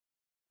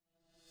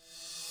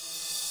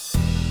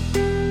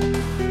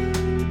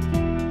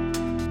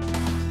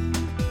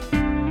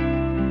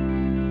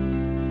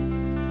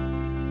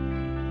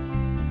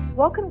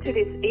Welcome to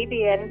this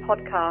EBN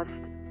podcast.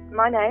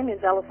 My name is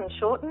Alison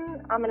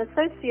Shorten. I'm an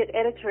Associate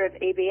Editor of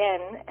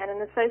EBN and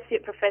an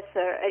Associate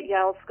Professor at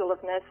Yale School of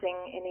Nursing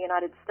in the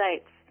United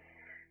States.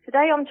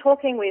 Today I'm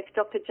talking with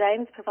Dr.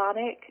 James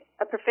Pavanik,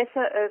 a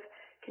Professor of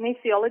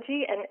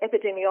Kinesiology and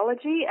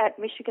Epidemiology at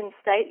Michigan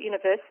State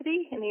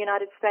University in the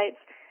United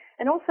States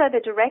and also the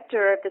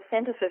Director of the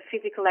Center for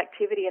Physical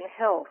Activity and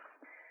Health.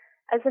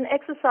 As an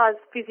exercise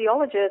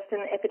physiologist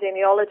and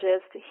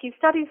epidemiologist, he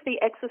studies the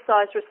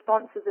exercise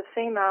responses of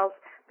females,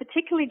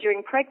 particularly during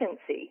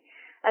pregnancy,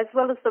 as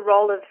well as the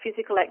role of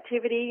physical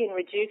activity in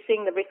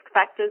reducing the risk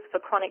factors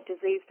for chronic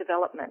disease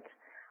development.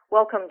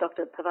 Welcome,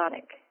 Dr.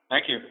 Pavanik.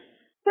 Thank you.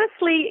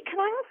 Firstly, can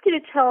I ask you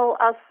to tell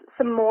us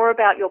some more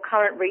about your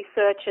current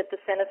research at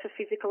the Center for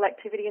Physical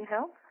Activity and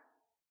Health?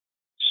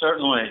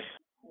 Certainly.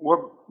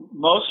 We're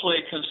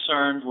mostly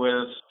concerned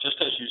with, just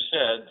as you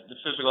said, the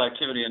physical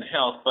activity and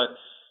health, but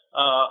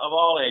of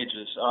all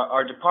ages.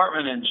 Our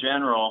department in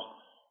general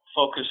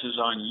focuses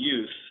on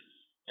youth,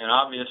 and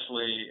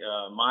obviously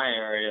my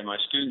area, my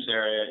students'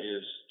 area,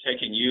 is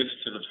taking youth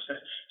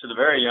to the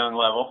very young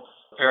level,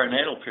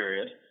 perinatal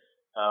period,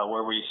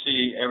 where we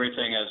see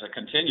everything as a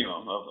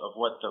continuum of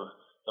what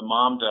the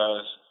mom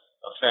does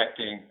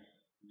affecting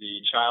the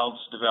child's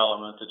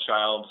development, the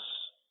child's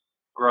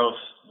growth,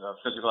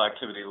 physical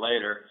activity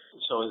later.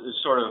 So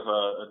it's sort of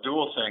a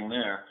dual thing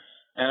there.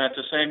 And at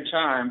the same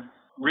time,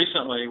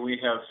 recently, we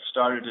have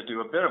started to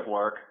do a bit of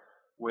work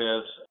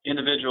with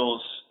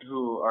individuals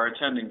who are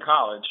attending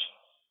college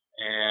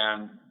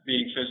and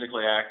being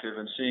physically active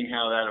and seeing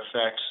how that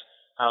affects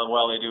how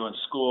well they do in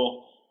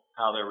school,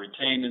 how they're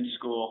retained in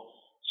school.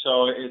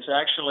 So it's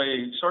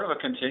actually sort of a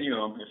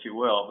continuum, if you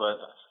will, but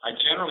I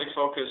generally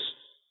focus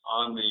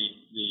on the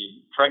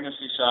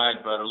pregnancy side,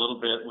 but a little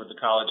bit with the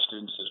college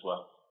students as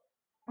well.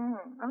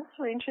 That's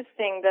really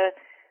interesting,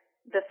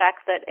 the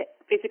fact that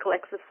physical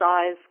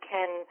exercise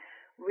can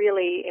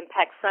really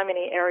impacts so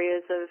many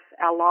areas of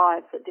our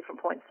lives at different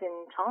points in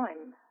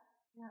time.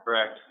 Yeah.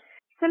 Correct.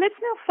 So let's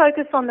now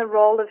focus on the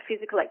role of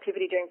physical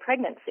activity during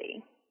pregnancy.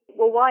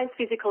 Well, why is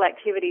physical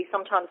activity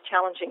sometimes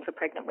challenging for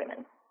pregnant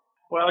women?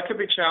 Well, it could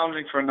be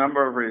challenging for a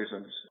number of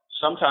reasons.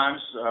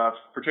 Sometimes,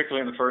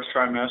 particularly in the first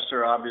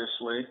trimester,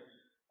 obviously,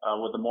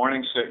 with the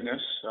morning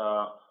sickness,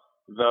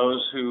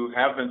 those who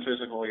have been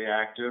physically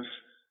active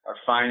are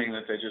finding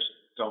that they just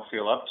don't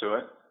feel up to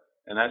it,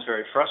 and that's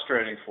very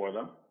frustrating for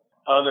them.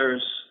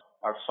 Others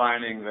are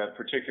finding that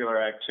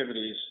particular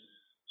activities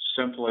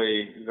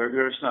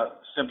they're just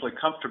not simply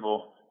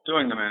comfortable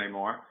doing them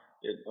anymore.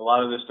 A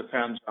lot of this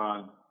depends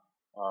on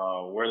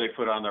where they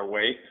put on their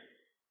weight,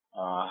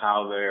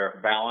 how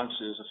their balance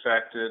is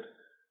affected.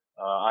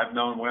 I've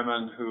known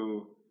women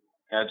who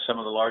had some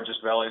of the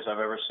largest bellies I've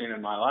ever seen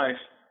in my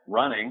life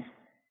running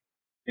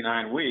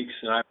 9 weeks,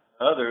 and I've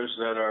others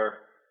that are,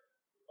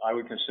 I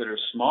would consider,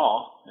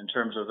 small in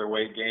terms of their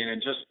weight gain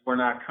and just were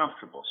not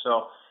comfortable.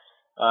 So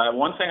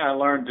one thing I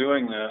learned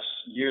doing this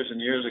years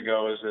and years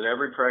ago is that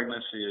every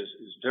pregnancy is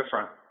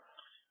different.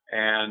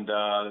 And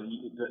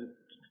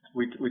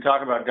we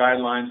talk about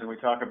guidelines and we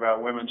talk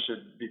about women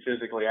should be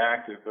physically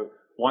active, but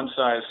one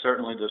size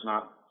certainly does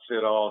not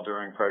fit all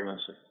during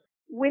pregnancy.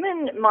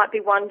 Women might be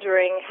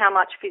wondering how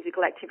much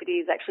physical activity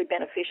is actually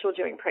beneficial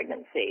during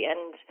pregnancy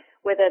and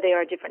whether there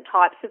are different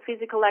types of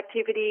physical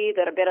activity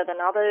that are better than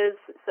others.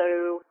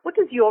 So what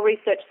does your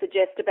research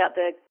suggest about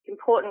the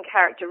important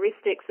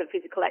characteristics of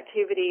physical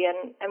activity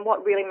and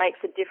what really makes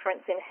a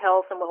difference in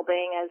health and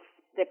well-being as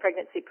their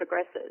pregnancy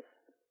progresses?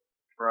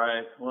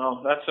 Right.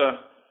 Well, that's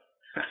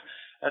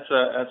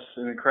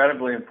an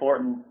incredibly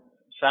important,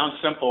 sounds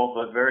simple,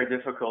 but very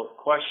difficult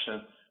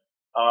question.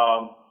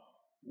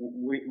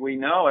 We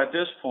know at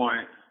this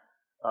point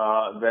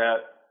that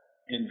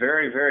in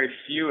very, very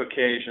few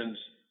occasions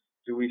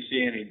do we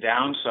see any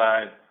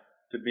downside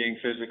to being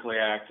physically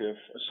active,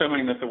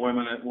 assuming that the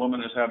woman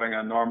is having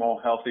a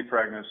normal, healthy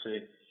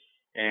pregnancy,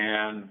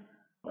 and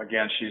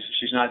again,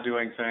 she's not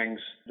doing things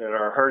that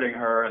are hurting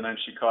her, and then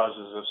she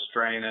causes a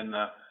strain in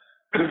the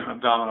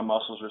abdominal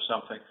muscles or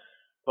something.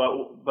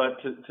 But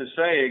to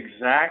say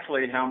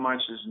exactly how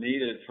much is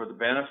needed for the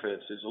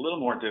benefits is a little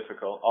more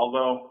difficult,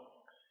 although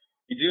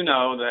you do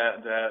know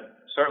that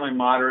certainly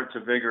moderate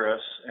to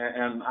vigorous,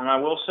 and I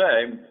will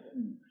say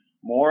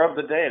more of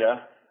the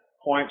data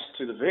points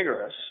to the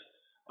vigorous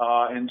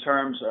in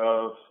terms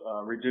of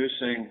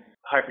reducing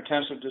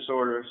hypertensive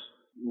disorders,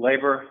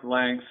 labor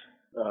length,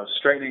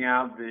 straightening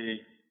out the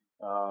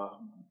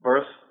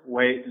birth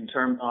weight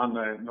on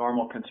the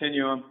normal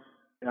continuum.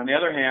 On the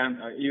other hand,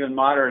 even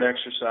moderate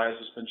exercise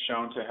has been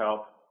shown to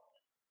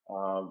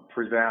help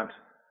prevent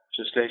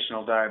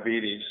gestational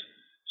diabetes.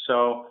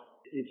 So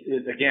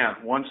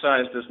again, one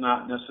size does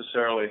not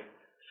necessarily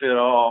fit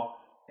all,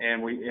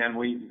 and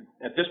we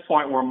at this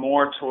point we're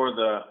more toward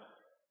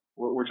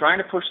we're trying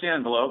to push the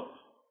envelope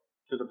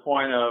to the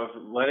point of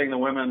letting the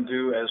women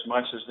do as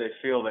much as they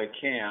feel they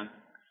can,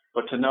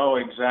 but to know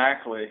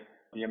exactly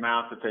the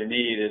amount that they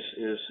need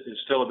is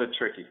still a bit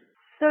tricky.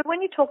 So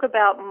when you talk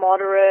about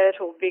moderate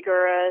or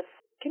vigorous,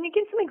 Can you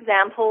give some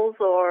examples,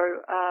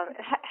 or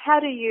how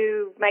do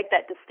you make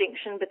that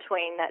distinction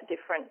between that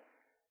different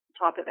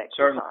type of exercise?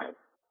 Certainly.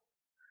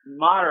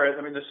 Moderate,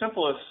 I mean, the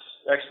simplest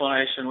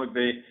explanation would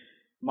be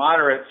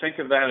moderate. Think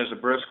of that as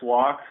a brisk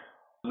walk,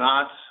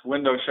 not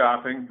window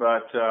shopping,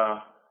 but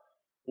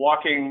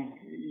walking.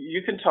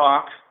 You can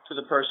talk to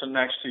the person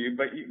next to you,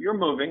 but you're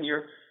moving.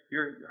 You're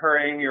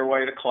hurrying your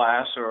way to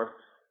class or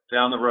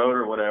down the road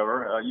or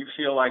whatever. You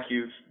feel like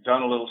you've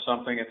done a little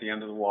something at the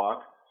end of the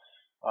walk.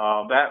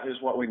 That is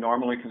what we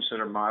normally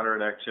consider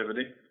moderate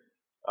activity.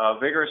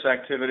 Vigorous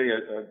activity,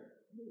 an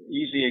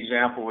easy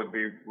example would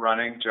be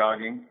running,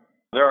 jogging.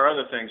 There are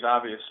other things,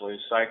 obviously,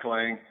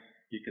 cycling.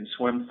 You can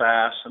swim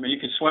fast. I mean, you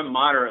can swim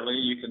moderately.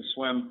 You can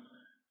swim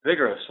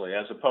vigorously,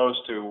 as opposed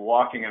to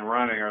walking and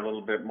running are a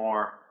little bit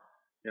more,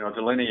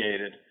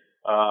 delineated.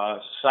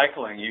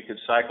 Cycling, you could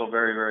cycle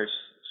very, very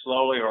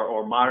slowly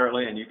or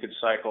moderately, and you could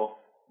cycle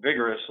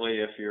vigorously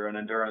if you're an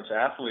endurance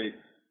athlete,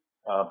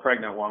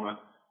 pregnant woman.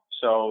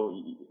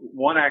 So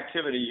one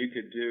activity you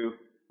could do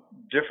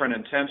different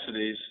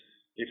intensities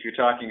if you're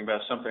talking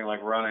about something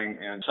like running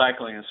and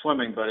cycling and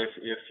swimming, but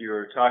if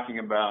you're talking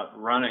about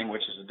running,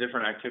 which is a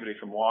different activity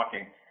from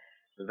walking,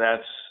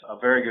 that's a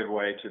very good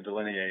way to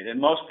delineate. And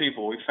most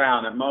people, we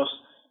found that most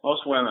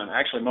women,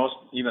 actually most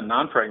even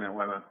non-pregnant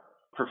women,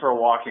 prefer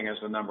walking as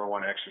the number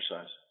one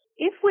exercise.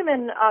 If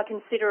women are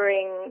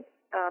considering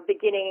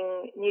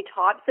beginning new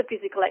types of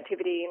physical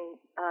activity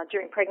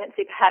during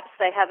pregnancy, perhaps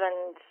they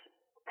haven't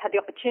had the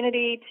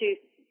opportunity to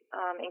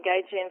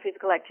engage in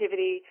physical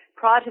activity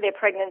prior to their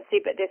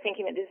pregnancy, but they're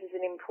thinking that this is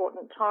an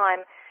important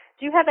time.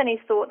 Do you have any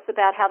thoughts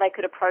about how they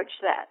could approach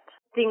that?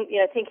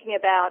 Thinking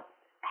about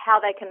how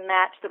they can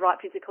match the right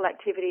physical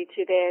activity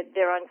to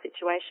their own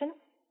situation?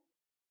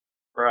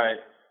 Right.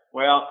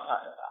 Well,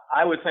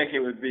 I would think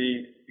it would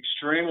be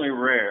extremely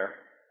rare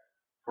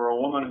for a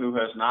woman who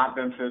has not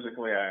been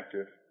physically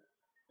active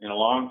in a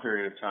long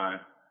period of time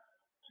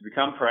to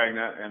become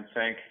pregnant and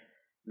think,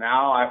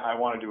 now I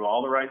want to do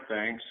all the right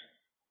things,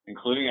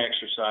 including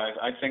exercise.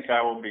 I think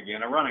I will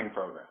begin a running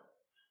program.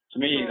 To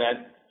me,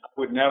 that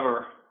would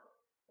never,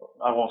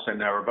 I won't say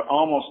never, but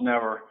almost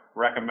never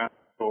recommend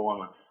to a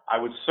woman. I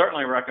would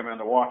certainly recommend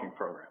a walking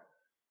program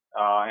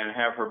and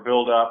have her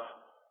build up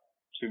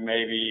to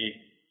maybe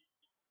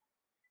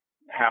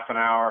half an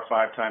hour,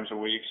 5 times a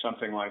week,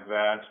 something like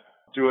that.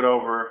 Do it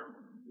over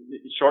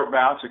short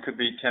bouts. It could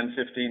be 10,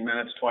 15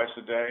 minutes twice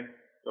a day,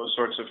 those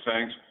sorts of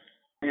things.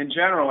 In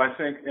general, I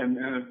think, and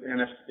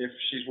if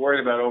she's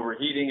worried about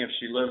overheating, if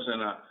she lives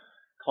in a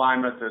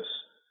climate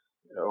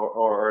that's,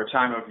 or a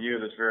time of year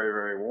that's very,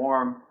 very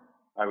warm,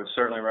 I would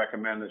certainly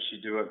recommend that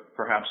she do it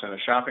perhaps in a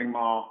shopping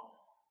mall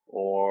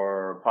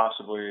or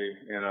possibly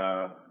in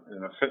a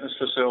fitness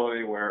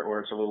facility where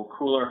it's a little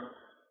cooler.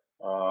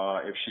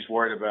 If she's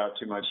worried about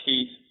too much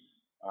heat,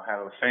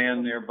 have a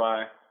fan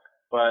nearby.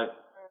 But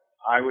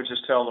I would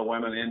just tell the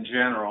women in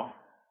general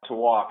to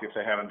walk if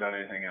they haven't done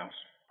anything else.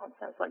 That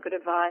sounds like good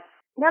advice.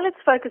 Now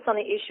let's focus on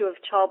the issue of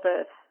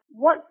childbirth.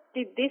 What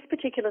did this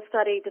particular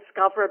study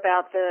discover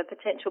about the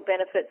potential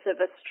benefits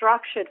of a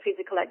structured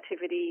physical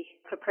activity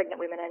for pregnant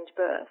women and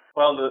birth?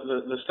 Well,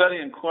 the study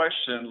in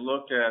question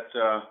looked at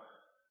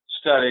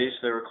studies.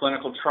 There were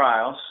clinical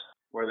trials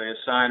where they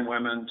assigned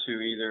women to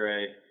either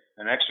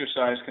an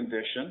exercise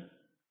condition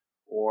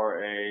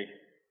or a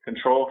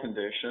control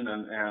condition,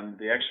 and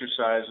the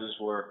exercises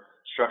were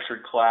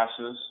structured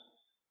classes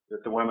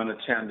that the women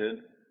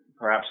attended.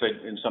 Perhaps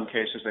in some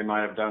cases they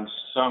might have done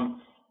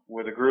some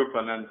with a group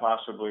and then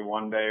possibly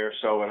one day or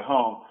so at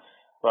home.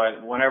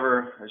 But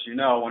whenever, as you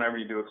know, whenever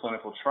you do a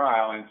clinical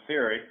trial, in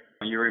theory,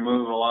 you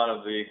remove a lot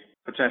of the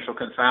potential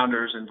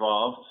confounders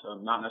involved,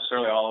 not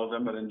necessarily all of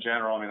them, but in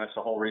general, that's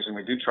the whole reason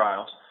we do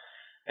trials.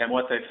 And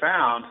what they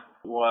found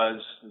was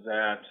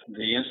that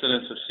the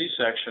incidence of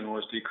C-section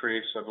was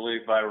decreased, I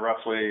believe, by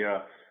roughly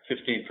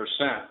 15%,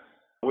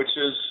 which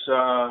is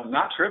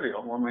not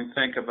trivial when we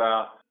think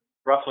about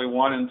roughly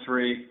 1 in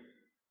 3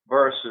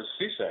 births is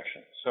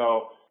C-section.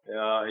 So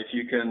if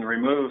you can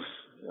remove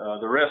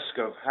the risk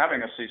of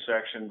having a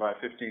C-section by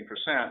 15%,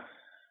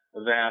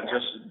 then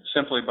just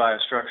simply by a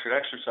structured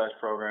exercise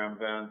program,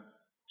 then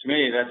to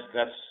me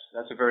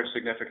that's a very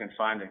significant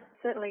finding.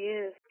 Certainly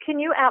is. Can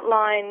you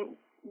outline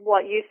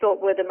what you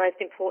thought were the most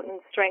important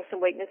strengths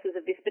and weaknesses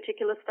of this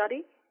particular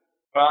study?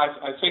 Well,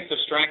 I think the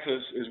strength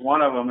is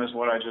one of them is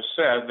what I just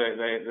said.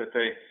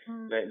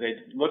 They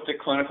looked at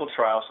clinical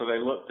trials, so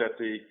they looked at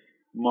the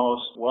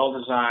most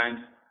well-designed,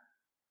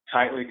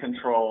 tightly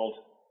controlled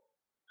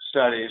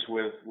studies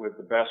with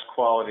the best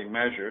quality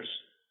measures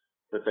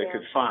that they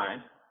could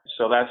find.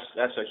 So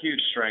that's a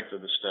huge strength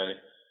of the study.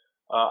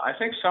 I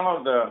think some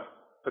of the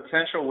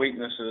potential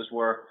weaknesses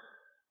were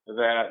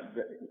that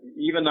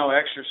even though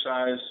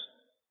exercise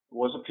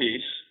was a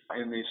piece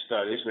in these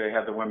studies, they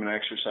had the women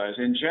exercise.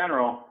 In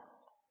general,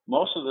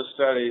 most of the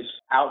studies'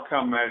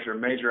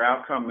 major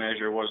outcome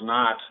measure was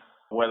not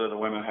whether the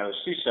women had a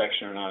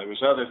C-section or not. It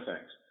was other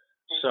things.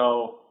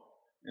 So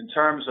in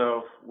terms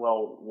of,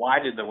 well, why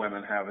did the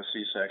women have a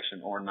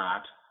C-section or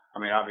not?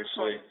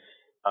 Obviously,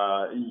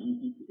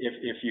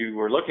 if you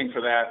were looking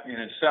for that in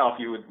itself,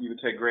 you would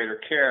take greater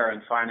care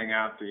in finding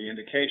out the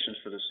indications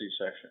for the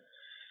C-section.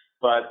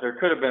 But there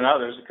could have been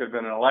others. It could have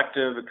been an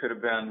elective. It could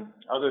have been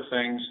other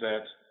things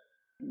that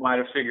might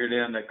have figured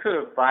in that could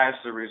have biased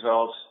the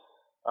results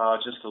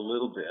just a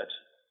little bit.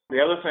 The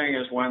other thing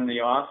is when the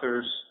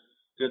authors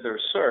did their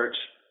search,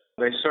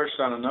 they searched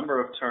on a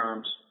number of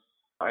terms,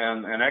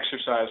 and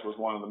exercise was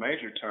one of the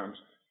major terms.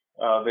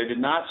 They did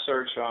not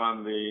search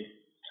on the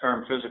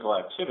term physical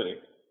activity.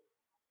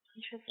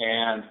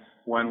 And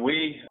when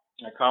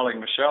my colleague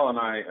Michelle and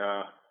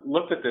I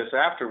looked at this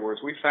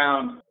afterwards, we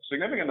found a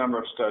significant number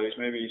of studies,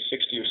 maybe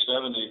 60 or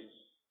 70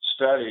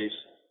 studies,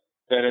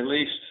 that at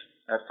least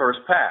at first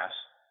pass,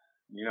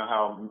 you know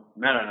how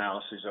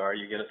meta-analyses are,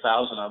 you get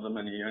 1,000 of them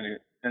and you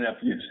end up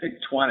using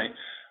 20.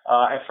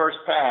 At first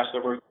pass,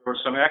 there were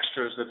some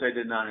extras that they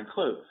did not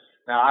include.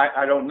 Now,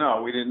 I don't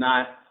know. We did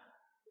not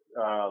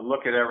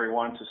look at every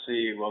one to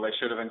see, well, they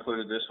should have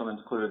included this one,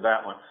 included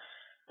that one.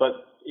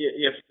 But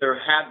if there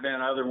had been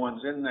other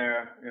ones in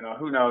there,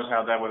 who knows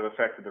how that would have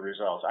affected the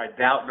results. I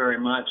doubt very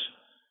much,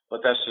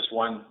 but that's just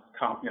one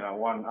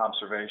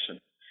observation.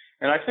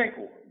 And I think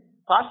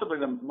possibly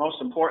the most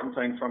important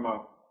thing from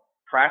a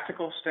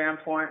practical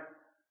standpoint,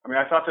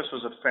 I thought this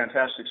was a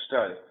fantastic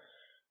study,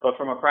 but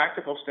from a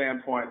practical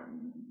standpoint,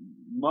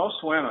 most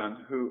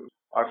women who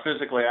are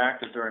physically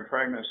active during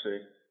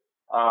pregnancy,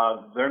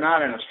 they're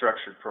not in a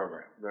structured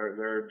program.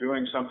 They're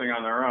doing something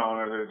on their own,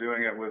 or they're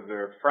doing it with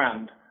their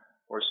friend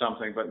or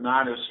something, but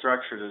not as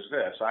structured as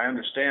this. I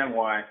understand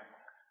why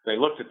they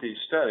looked at these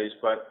studies,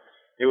 but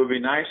it would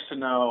be nice to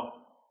know.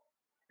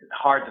 It's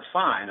hard to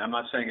find. I'm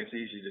not saying it's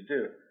easy to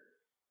do,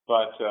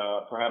 but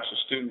perhaps a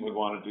student would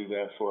want to do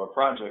that for a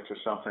project or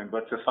something.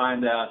 But to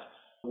find out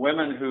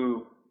women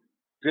who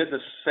did the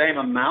same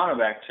amount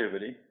of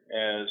activity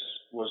as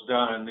was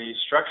done in these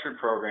structured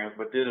programs,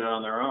 but did it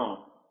on their own,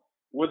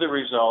 would the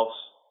results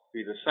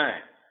be the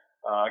same?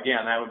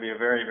 Again, that would be a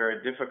very, very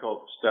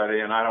difficult study,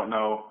 and I don't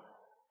know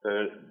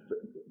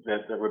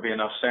that there would be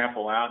enough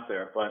sample out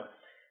there, but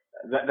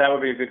that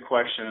would be a good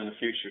question in the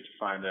future to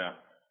find out.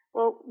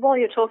 Well, while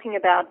you're talking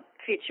about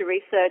future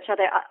research, are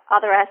there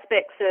other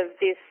aspects of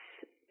this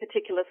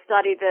particular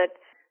study that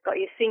got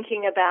you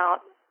thinking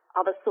about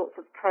other sorts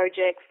of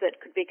projects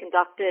that could be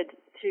conducted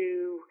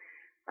to,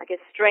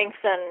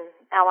 strengthen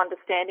our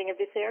understanding of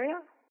this area?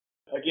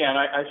 Again,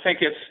 I think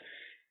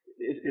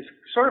it's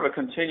sort of a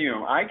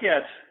continuum. I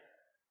get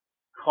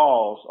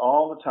calls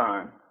all the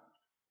time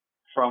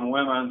from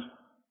women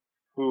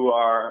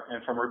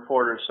and from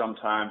reporters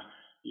sometimes.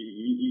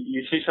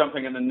 You see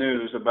something in the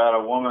news about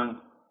a woman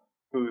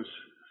who's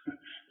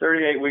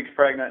 38 weeks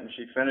pregnant and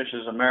she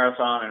finishes a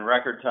marathon in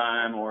record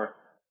time, or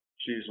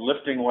she's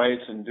lifting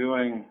weights and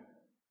doing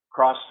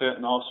CrossFit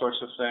and all sorts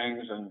of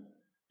things, and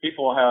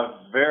people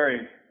have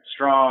very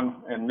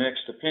strong and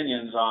mixed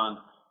opinions on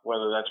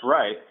whether that's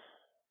right.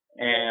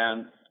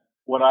 And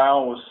what I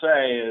always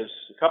say is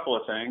a couple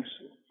of things.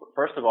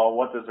 First of all,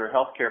 what does their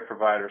healthcare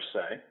provider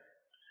say?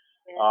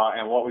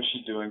 And what was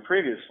she doing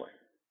previously?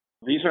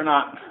 These are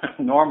not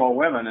normal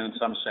women in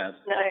some sense.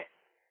 No.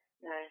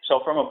 So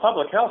from a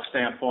public health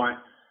standpoint,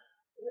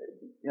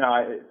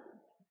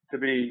 to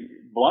be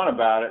blunt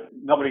about it,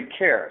 nobody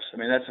cares.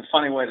 That's a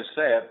funny way to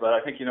say it, but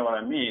I think you know what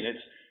I mean.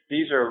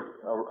 These are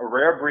a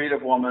rare breed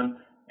of woman,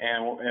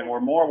 and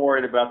we're more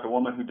worried about the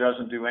woman who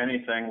doesn't do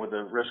anything with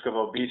the risk of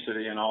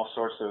obesity and all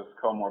sorts of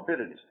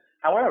comorbidities.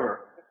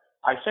 However,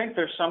 I think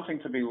there's something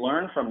to be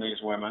learned from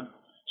these women,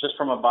 just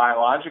from a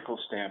biological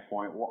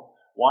standpoint.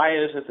 Why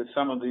is it that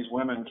some of these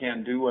women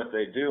can do what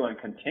they do and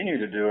continue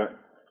to do it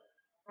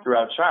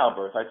throughout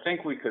childbirth? I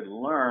think we could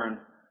learn,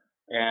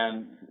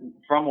 and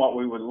from what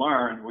we would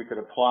learn, we could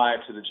apply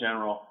it to the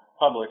general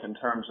public in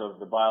terms of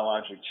the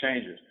biologic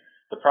changes.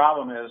 The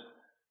problem is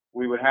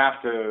we would have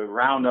to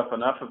round up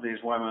enough of these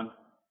women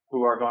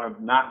who are going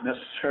to not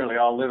necessarily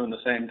all live in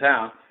the same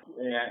town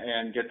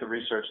and get the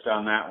research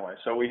done that way.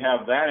 So we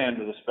have that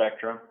end of the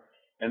spectrum,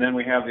 and then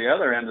we have the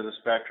other end of the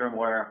spectrum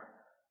where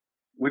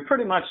we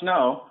pretty much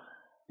know,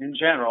 in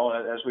general,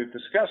 as we've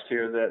discussed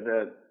here,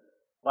 that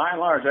by and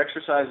large,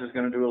 exercise is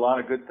going to do a lot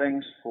of good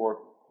things for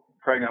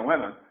pregnant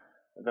women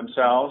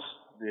themselves,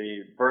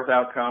 the birth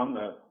outcome,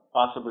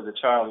 possibly the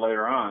child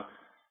later on.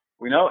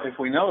 If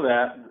we know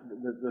that,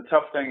 the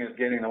tough thing is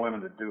getting the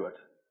women to do it.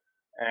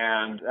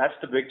 And that's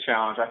the big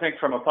challenge. I think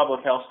from a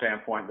public health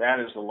standpoint, that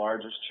is the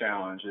largest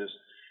challenge,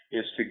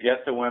 is to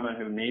get the women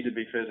who need to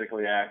be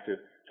physically active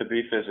to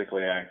be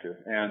physically active.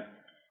 And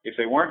if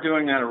they weren't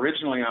doing that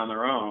originally on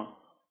their own,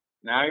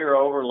 now you're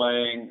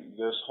overlaying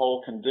this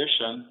whole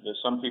condition that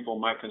some people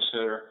might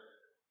consider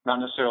not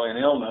necessarily an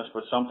illness,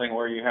 but something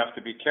where you have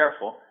to be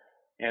careful.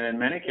 And in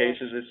many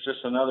cases, it's just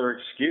another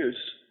excuse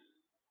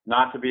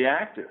not to be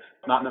active.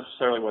 Not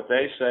necessarily what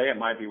they say, it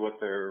might be what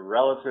their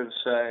relatives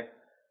say.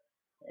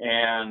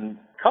 And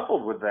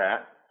coupled with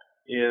that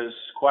is,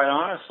 quite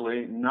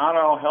honestly, not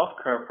all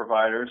healthcare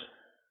providers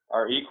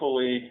are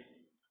equally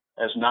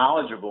as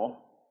knowledgeable,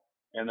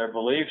 and their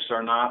beliefs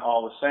are not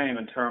all the same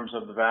in terms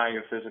of the value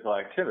of physical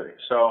activity.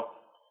 So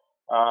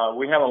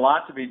we have a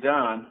lot to be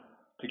done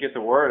to get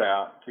the word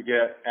out, to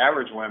get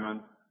average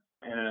women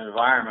in an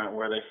environment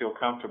where they feel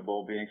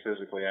comfortable being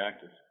physically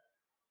active.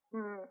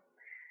 Mm.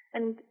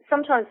 And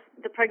sometimes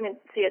the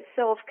pregnancy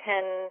itself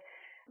can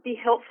be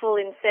helpful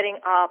in setting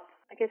up,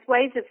 I guess,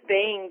 ways of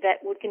being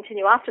that would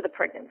continue after the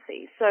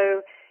pregnancy.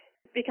 So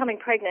becoming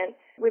pregnant,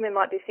 women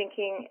might be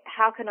thinking,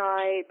 how can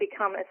I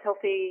become as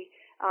healthy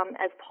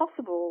as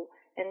possible,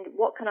 and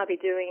what can I be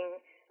doing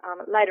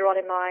later on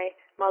in my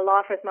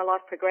life as my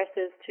life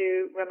progresses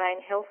to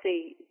remain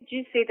healthy? Do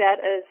you see that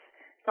as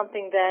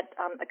something that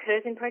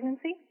occurs in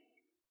pregnancy?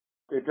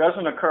 It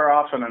doesn't occur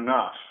often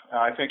enough.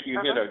 I think you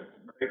hit a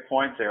great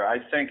point there. I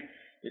think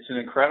it's an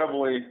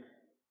incredibly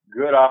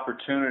good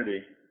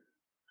opportunity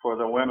for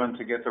the women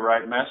to get the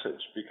right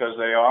message, because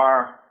they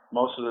are,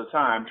 most of the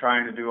time,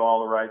 trying to do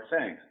all the right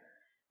things.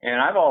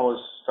 And I've always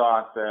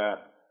thought that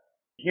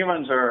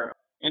humans are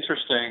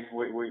interesting.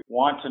 We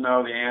want to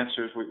know the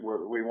answers.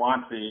 We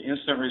want the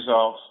instant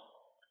results.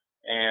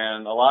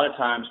 And a lot of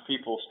times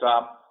people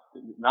stop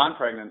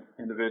non-pregnant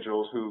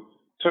individuals who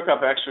took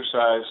up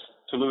exercise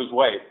to lose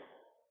weight.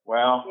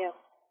 Well,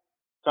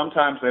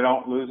 sometimes they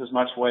don't lose as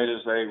much weight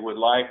as they would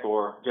like,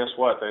 or guess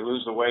what? They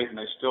lose the weight and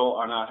they still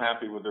are not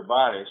happy with their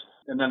bodies,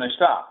 and then they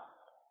stop.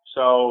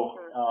 So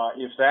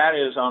if that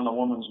is on the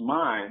woman's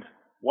mind,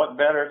 what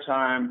better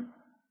time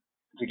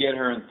to get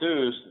her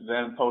enthused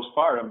than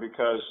postpartum?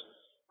 Because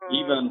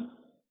even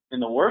in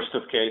the worst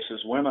of cases,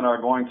 women are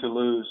going to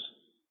lose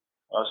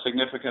a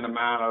significant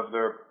amount of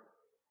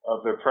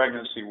their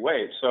pregnancy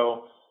weight.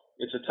 So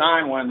it's a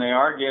time when they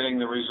are getting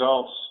the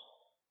results,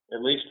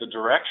 at least the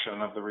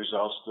direction of the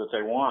results that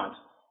they want.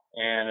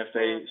 And if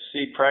they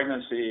see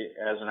pregnancy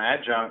as an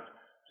adjunct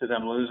to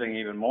them losing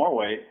even more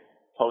weight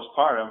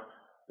postpartum,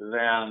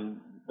 then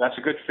that's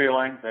a good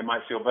feeling. They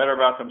might feel better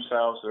about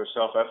themselves. Their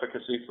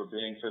self-efficacy for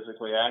being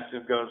physically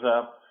active goes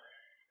up.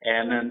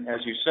 And then,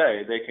 as you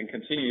say, they can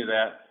continue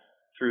that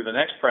through the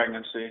next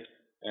pregnancy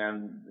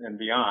and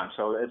beyond.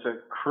 So it's a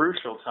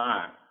crucial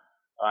time,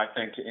 I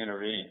think, to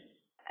intervene.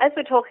 As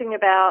we're talking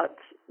about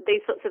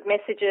these sorts of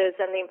messages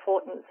and the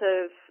importance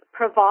of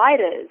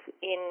providers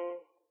in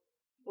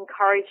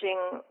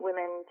encouraging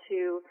women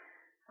to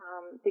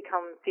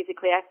become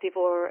physically active,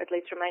 or at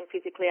least remain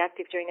physically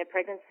active during their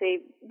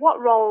pregnancy,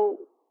 what role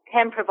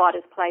can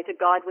providers play to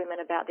guide women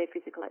about their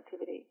physical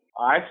activity?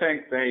 I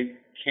think they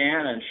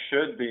can and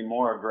should be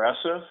more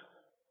aggressive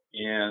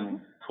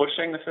in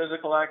pushing the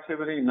physical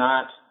activity,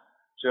 not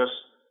just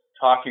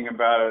talking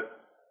about it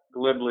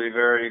glibly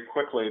very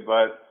quickly,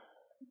 but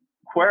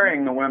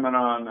querying the women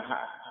on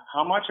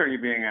how much are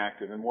you being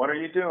active, and what are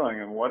you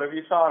doing, and what have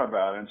you thought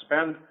about, and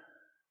spend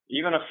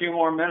even a few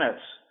more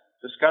minutes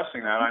discussing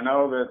that. I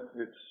know that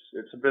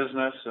it's a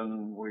business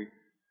and we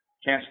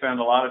can't spend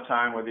a lot of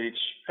time with each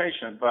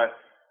patient, but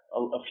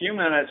a few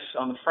minutes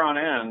on the front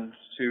end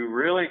to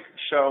really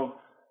show,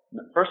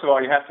 first of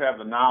all, you have to have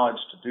the knowledge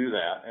to do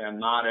that, and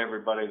not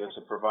everybody that's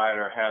a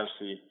provider has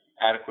the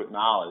adequate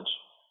knowledge,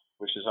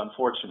 which is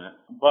unfortunate.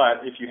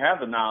 But if you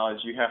have the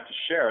knowledge, you have to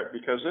share it,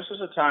 because this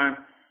is a time,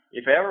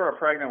 if ever a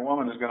pregnant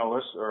woman is going to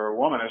listen, or a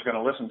woman is going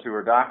to listen to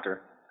her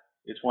doctor,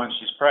 it's when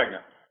she's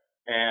pregnant.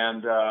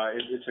 And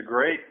it's a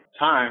great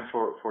time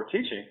for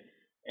teaching,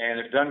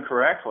 and if done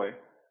correctly,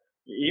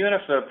 even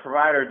if the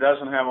provider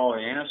doesn't have all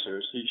the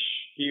answers,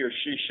 he or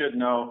she should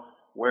know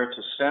where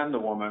to send the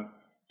woman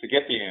to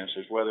get the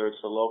answers, whether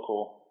it's the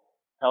local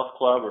health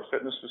club or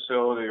fitness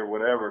facility or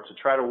whatever, to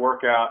try to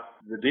work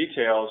out the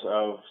details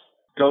of,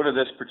 go to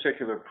this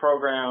particular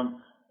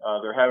program,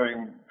 they're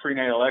having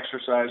prenatal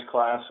exercise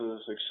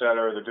classes, et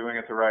cetera, they're doing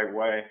it the right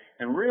way,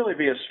 and really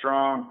be a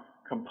strong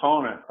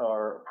component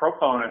or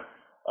proponent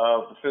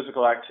of the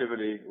physical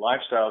activity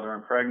lifestyle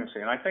during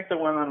pregnancy. And I think the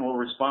women will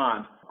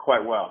respond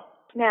quite well.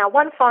 Now,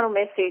 one final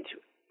message.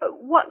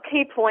 What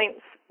key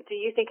points do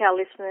you think our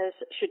listeners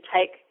should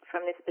take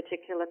from this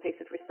particular piece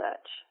of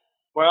research?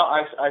 Well,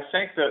 I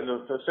think that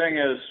the thing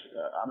is,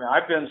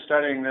 I've been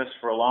studying this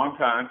for a long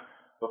time,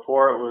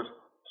 before it was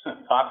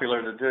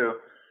popular to do.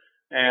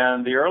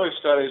 And the early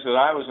studies that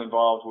I was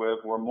involved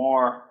with were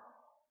more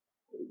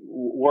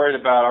worried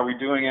about, are we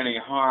doing any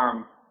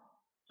harm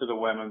to the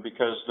women?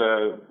 Because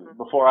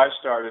before I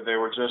started, they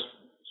were just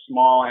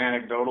small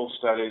anecdotal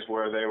studies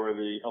where they were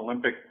the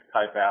Olympic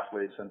type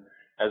athletes, and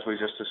as we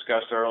just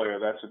discussed earlier,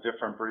 that's a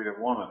different breed of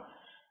woman.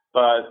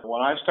 But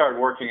when I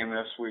started working in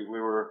this, we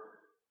were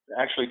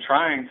actually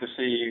trying to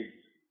see,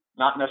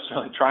 not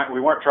necessarily trying, we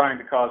weren't trying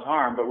to cause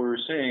harm, but we were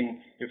seeing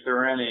if there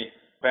were any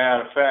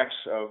bad effects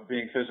of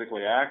being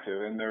physically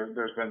active. And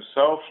there's been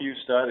so few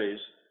studies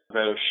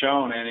that have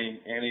shown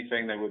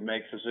anything that would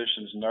make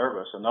physicians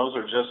nervous, and those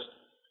are just,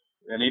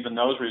 and even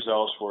those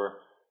results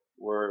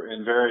were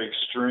in very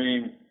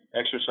extreme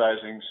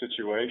exercising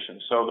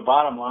situations. So the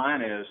bottom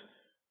line is,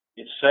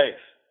 it's safe.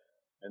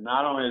 And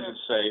not only is it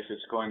safe,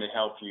 it's going to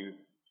help you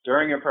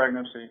during your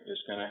pregnancy,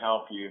 it's going to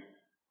help you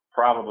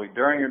probably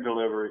during your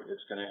delivery,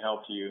 it's going to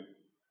help you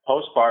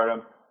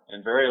postpartum,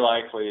 and very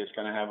likely it's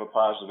going to have a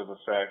positive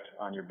effect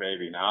on your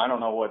baby. Now, I don't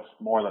know what's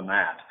more than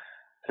that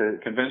to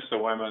convince the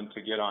women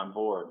to get on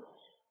board.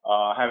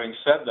 Having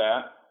said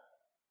that,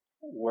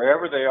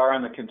 wherever they are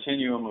in the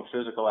continuum of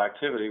physical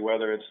activity,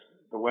 whether it's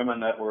the women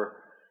that were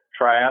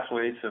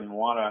triathletes and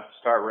want to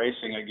start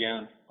racing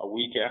again a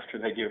week after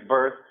they give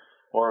birth,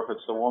 or if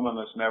it's the woman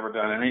that's never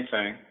done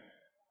anything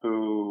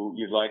who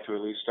you'd like to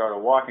at least start a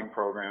walking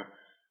program,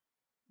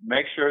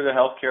 make sure the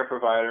healthcare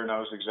provider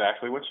knows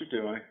exactly what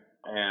you're doing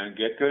and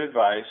get good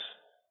advice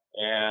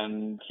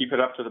and keep it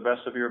up to the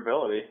best of your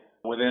ability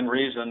within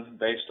reason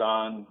based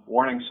on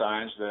warning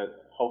signs that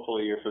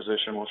hopefully your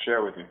physician will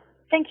share with you.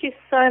 Thank you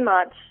so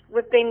much.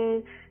 We've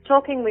been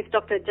talking with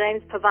Dr.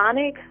 James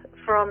Pavarnik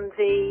from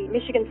the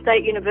Michigan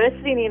State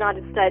University in the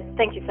United States.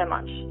 Thank you so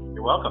much.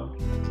 You're welcome.